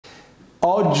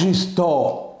Oggi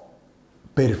sto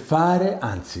per fare,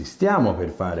 anzi stiamo per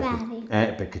fare,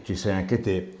 perché ci sei anche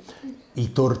te,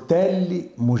 i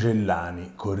tortelli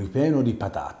mugellani con ripieno di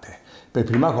patate. Per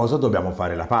prima cosa dobbiamo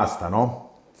fare la pasta, no?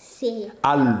 Sì.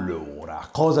 Allora,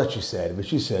 cosa ci serve?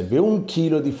 Ci serve 1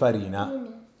 chilo di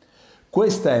farina.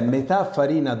 Questa è metà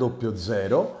farina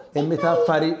 00 e metà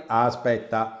farina...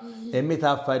 aspetta, e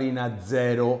metà farina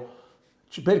 0.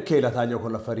 Perché la taglio con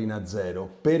la farina 0?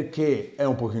 Perché è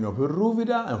un pochino più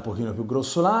ruvida, è un pochino più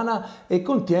grossolana e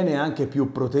contiene anche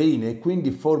più proteine e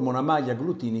quindi forma una maglia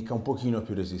glutinica un pochino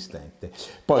più resistente.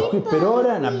 Poi qui per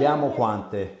ora ne abbiamo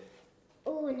quante?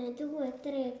 1, 2,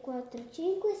 3, 4,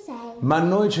 5, 6. Ma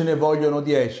noi ce ne vogliono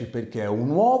 10 perché è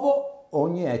un uovo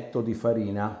ogni etto di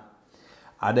farina.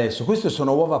 Adesso, queste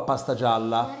sono uova a pasta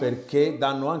gialla perché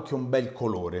danno anche un bel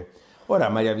colore. Ora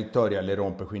Maria Vittoria le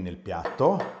rompe qui nel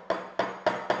piatto.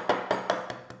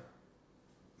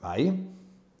 Vai.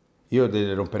 Io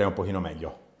le romperei un pochino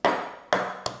meglio.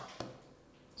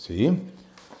 Sì.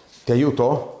 Ti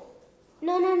aiuto?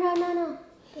 No.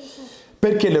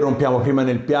 Perché le rompiamo prima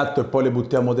nel piatto e poi le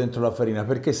buttiamo dentro la farina?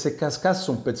 Perché se cascasse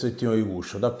un pezzettino di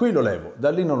guscio, da qui lo levo, da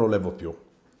lì non lo levo più.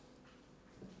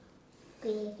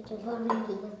 Quindi faccio un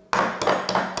formaggino.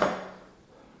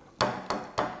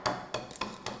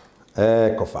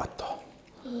 Ecco fatto.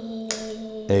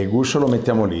 E il guscio lo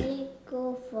mettiamo lì.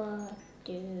 Ecco fatto.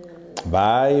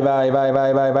 Vai,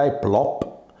 plop.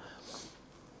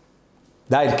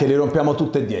 Dai, che li rompiamo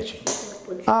tutte e 10.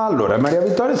 Allora, Maria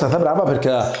Vittoria è stata brava perché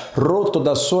ha rotto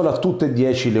da sola tutte e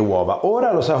 10 le uova.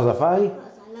 Ora lo sai cosa fai?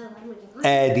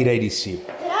 Direi di sì.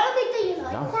 Però lo metto io.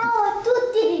 Ciao a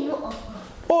tutti di nuovo.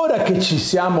 Ora che ci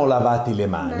siamo lavati le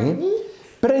mani,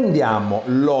 prendiamo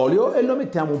l'olio e lo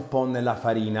mettiamo un po' nella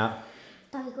farina.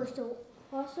 Togli questo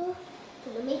coso,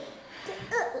 lo metti.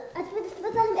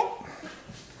 Aspetta.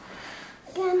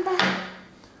 Gamba.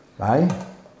 Vai.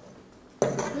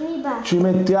 Basta. Ci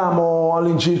mettiamo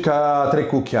all'incirca 3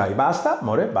 cucchiai. Basta,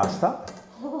 amore, basta.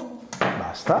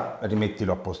 Basta,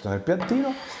 rimettilo a posto nel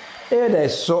piattino. E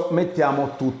adesso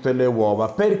mettiamo tutte le uova.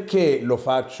 Perché lo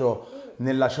faccio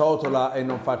nella ciotola e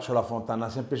non faccio la fontana?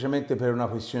 Semplicemente per una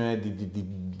questione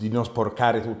di non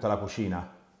sporcare tutta la cucina.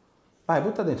 Vai,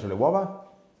 butta dentro le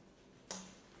uova.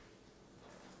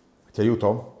 Ti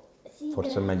aiuto? Sì,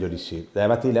 Forse è meglio di sì.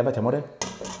 Levati, amore.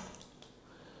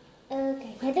 Ok,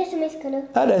 adesso mescolo.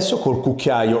 Adesso col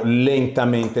cucchiaio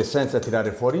lentamente, senza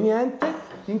tirare fuori niente,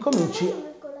 incominci.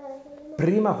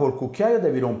 Prima col cucchiaio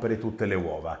devi rompere tutte le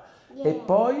uova e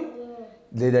poi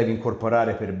le devi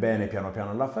incorporare per bene piano piano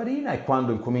alla farina e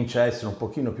quando incomincia a essere un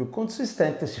pochino più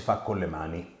consistente si fa con le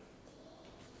mani.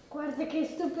 Guarda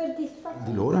che super disfatto.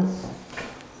 Di l'ora?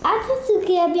 Adesso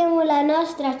che abbiamo la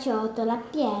nostra ciotola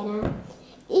piena,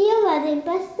 io vado a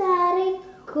impastare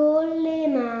con le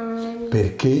mani.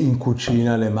 Perché in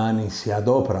cucina le mani si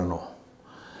adoperano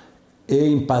e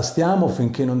impastiamo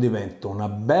finché non diventa una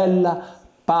bella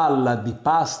palla di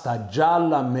pasta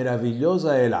gialla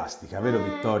meravigliosa e elastica, vero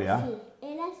Vittoria? Sì,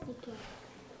 elastica.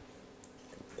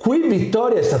 Qui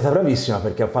Vittoria è stata bravissima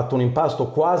perché ha fatto un impasto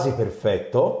quasi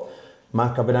perfetto,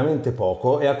 manca veramente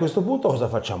poco e a questo punto cosa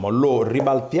facciamo? Lo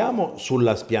ribaltiamo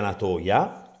sulla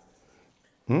spianatoia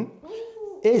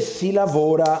e si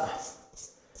lavora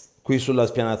qui sulla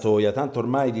spianatoia, tanto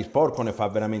ormai di sporco ne fa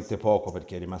veramente poco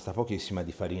perché è rimasta pochissima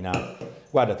di farina.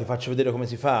 Guarda, ti faccio vedere come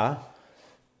si fa?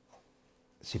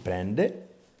 Si prende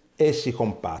e si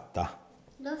compatta.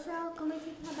 Lo so come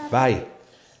si fa. Vai.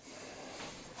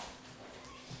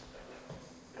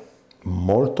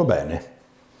 Molto bene.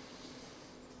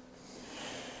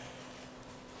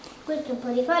 Questo è un po'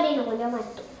 di farina con la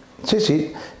metto.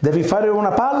 Sì, devi fare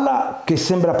una palla che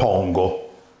sembra pongo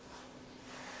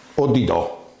o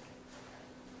didò.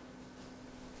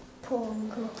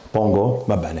 Pongo?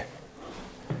 Va bene.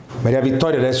 Maria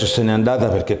Vittoria adesso se n'è andata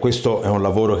perché questo è un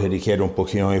lavoro che richiede un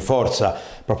pochino di forza,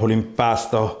 proprio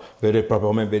l'impasto vero e proprio,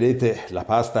 come vedete la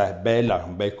pasta è bella, ha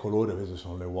un bel colore, queste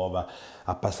sono le uova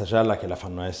a pasta gialla che la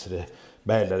fanno essere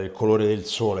bella, del colore del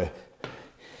sole.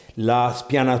 La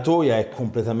spianatoia è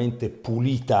completamente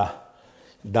pulita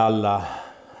dalla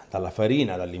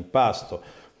farina, dall'impasto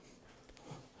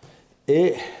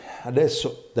e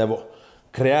adesso devo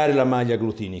creare la maglia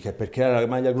glutinica e per creare la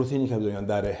maglia glutinica bisogna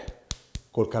andare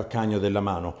col calcagno della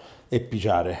mano e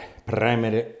pigiare,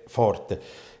 premere forte.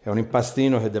 È un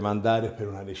impastino che deve andare per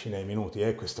una decina di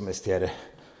minuti, questo mestiere.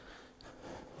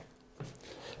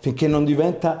 Finché non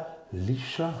diventa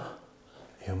liscia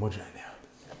e omogenea.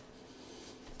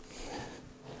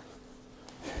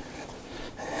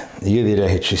 Io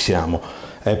direi che ci siamo.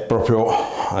 È proprio,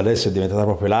 adesso è diventata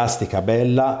proprio elastica,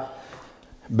 bella,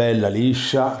 bella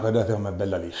liscia, guardate com'è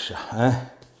bella liscia,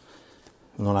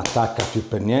 non attacca più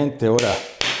per niente. Ora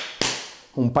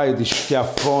un paio di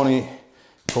schiaffoni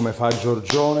come fa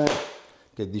Giorgione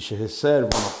che dice che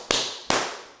servono,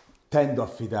 tendo a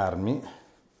fidarmi.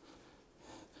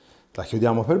 La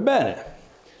chiudiamo per bene,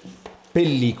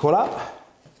 pellicola,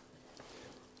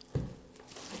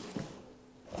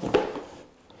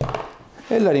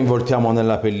 e la rinvoltiamo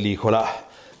nella pellicola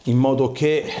in modo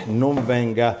che non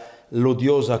venga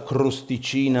l'odiosa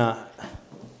crosticina,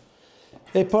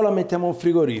 e poi la mettiamo in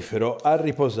frigorifero a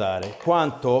riposare.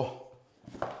 Quanto?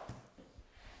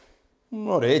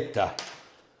 Un'oretta,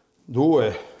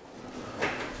 2.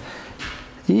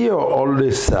 Io ho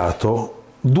lessato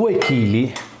 2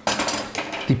 kg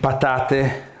di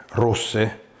patate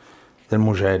rosse del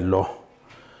Mugello.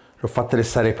 Le ho fatte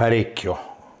lessare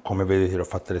parecchio, come vedete le ho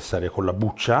fatte lessare con la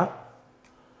buccia,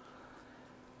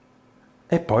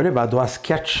 e poi le vado a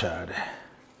schiacciare.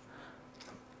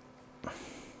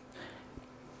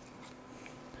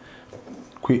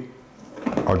 Qui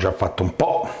ho già fatto un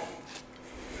po'.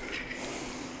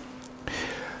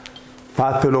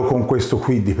 Fatelo con questo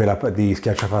qui di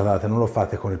schiacciapatate, non lo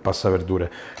fate con il passaverdure,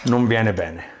 non viene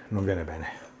bene, non viene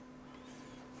bene.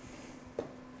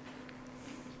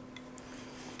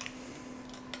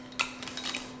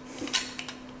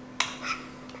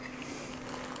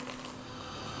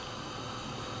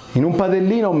 In un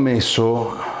padellino ho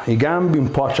messo i gambi un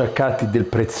po' acciaccati del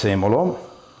prezzemolo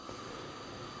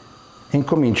e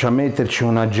incomincio a metterci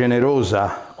una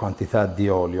generosa quantità di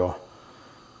olio.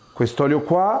 Quest'olio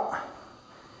qua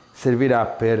servirà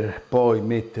per poi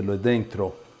metterlo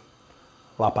dentro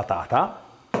la patata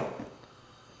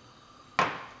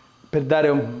per dare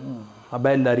una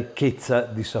bella ricchezza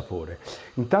di sapore.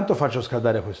 Intanto faccio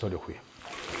scaldare quest'olio qui.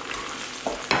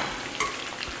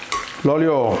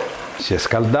 L'olio si è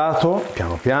scaldato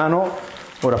piano piano,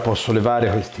 ora posso levare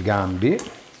questi gambi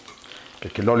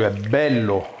perché l'olio è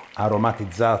bello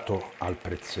aromatizzato al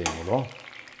prezzemolo,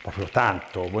 proprio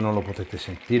tanto, voi non lo potete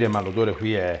sentire ma l'odore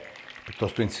qui è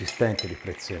piuttosto insistente di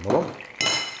prezzemolo,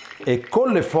 e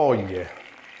con le foglie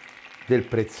del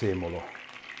prezzemolo,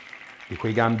 di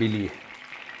quei gambi lì,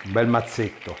 un bel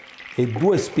mazzetto e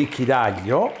 2 spicchi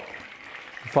d'aglio, ho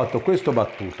fatto questo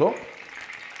battuto.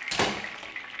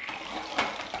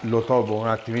 Lo tolgo un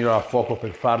attimino dal fuoco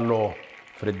per farlo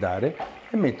freddare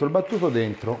e metto il battuto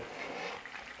dentro,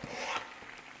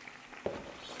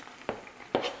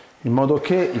 in modo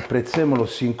che il prezzemolo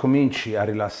si incominci a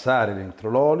rilassare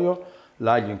dentro l'olio,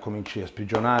 l'aglio incominci a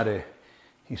sprigionare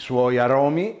i suoi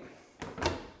aromi.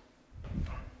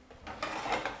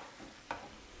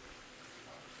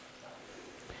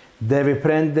 Deve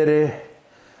prendere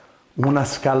una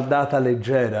scaldata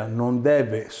leggera, non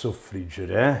deve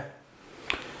soffriggere,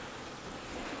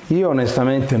 Io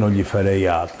onestamente non gli farei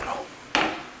altro.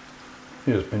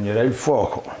 Io spegnerei il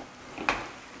fuoco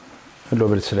e lo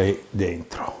verserei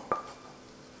dentro.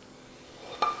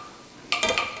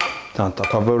 Tanto a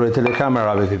favore della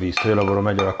telecamera l'avete visto, io lavoro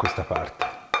meglio da questa parte.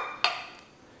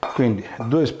 Quindi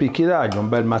 2 spicchi d'aglio, un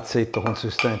bel mazzetto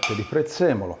consistente di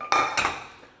prezzemolo.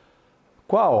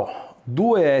 Qua ho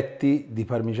 2 etti di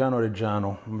parmigiano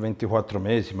reggiano, 24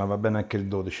 mesi, ma va bene anche il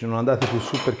 12, non andate più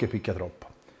su perché picchia troppo.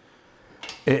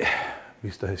 E,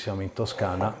 visto che siamo in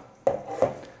Toscana,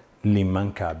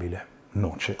 l'immancabile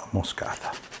noce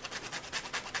moscata.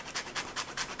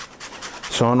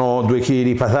 Sono 2 kg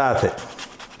di patate,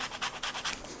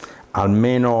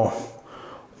 almeno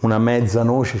una mezza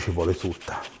noce ci vuole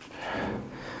tutta.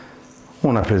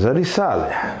 Una presa di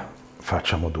sale,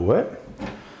 facciamo 2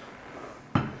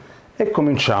 e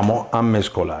cominciamo a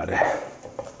mescolare.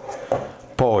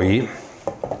 Poi,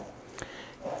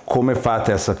 come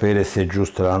fate a sapere se è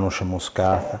giusta la noce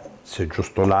moscata, se è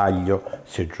giusto l'aglio,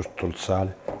 se è giusto il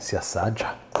sale? Si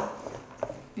assaggia.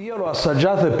 Io l'ho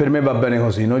assaggiato e per me va bene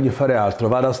così, non gli farei altro,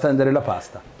 vado a stendere la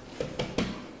pasta.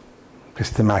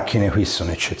 Queste macchine qui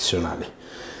sono eccezionali.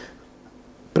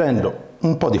 Prendo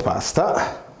un po' di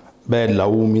pasta, bella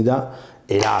umida,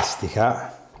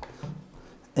 elastica,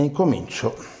 e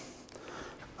incomincio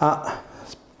a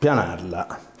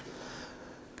spianarla.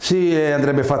 Sì,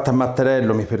 andrebbe fatta a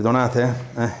mattarello, mi perdonate?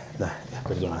 Dai,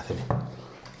 perdonatemi.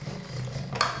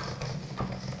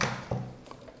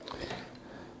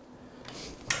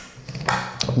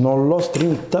 Non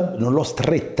l'ho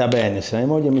stretta bene, se mia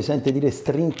moglie mi sente dire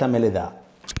strinta me le dà.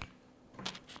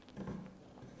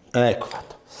 Ecco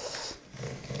fatto.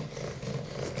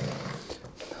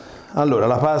 Allora,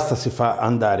 la pasta si fa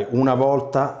andare una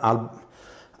volta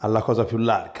alla cosa più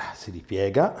larga, si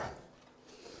ripiega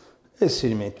e si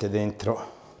rimette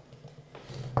dentro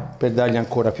per dargli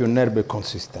ancora più nervo e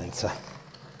consistenza.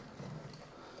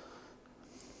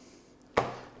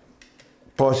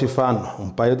 poi si fanno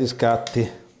un paio di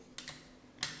scatti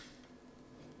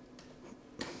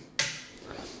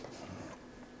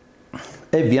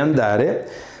e via andare,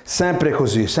 sempre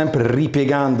così, sempre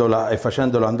ripiegandola e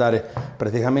facendola andare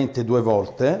praticamente 2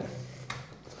 volte,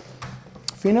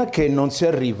 fino a che non si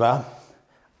arriva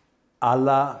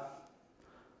alla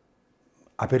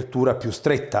apertura più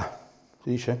stretta, si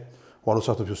dice? O allo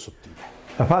stato più sottile.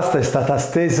 La pasta è stata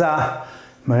stesa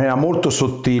in maniera molto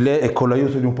sottile e con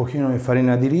l'aiuto di un pochino di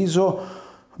farina di riso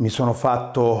mi sono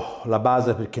fatto la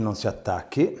base perché non si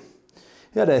attacchi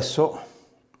e adesso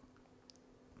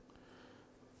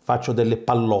faccio delle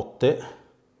pallotte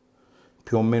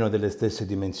più o meno delle stesse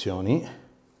dimensioni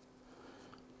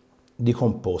di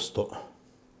composto.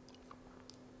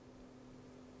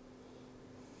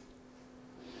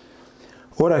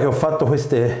 Ora che ho fatto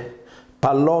queste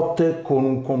pallotte con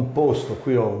un composto,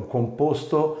 qui ho un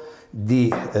composto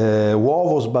di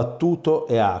uovo sbattuto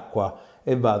e acqua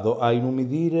e vado a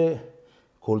inumidire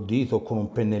col dito o con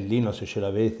un pennellino, se ce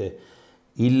l'avete,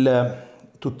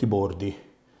 tutti i bordi,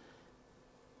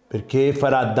 perché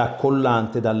farà da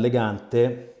collante, da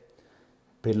legante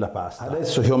per la pasta.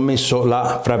 Adesso che ho messo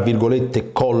la, fra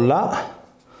virgolette, colla,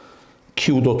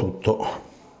 chiudo tutto.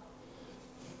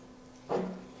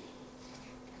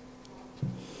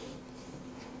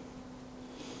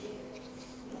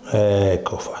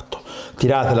 Ecco fatto.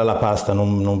 Tiratela la pasta,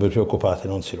 non vi preoccupate,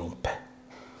 non si rompe.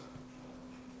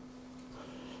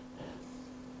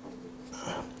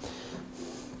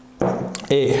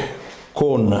 E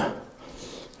con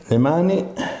le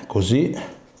mani così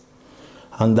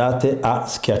andate a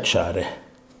schiacciare.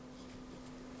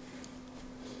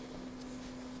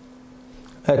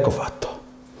 Ecco fatto.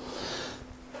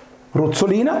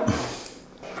 Ruzzolina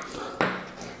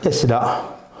e si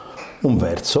dà un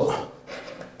verso.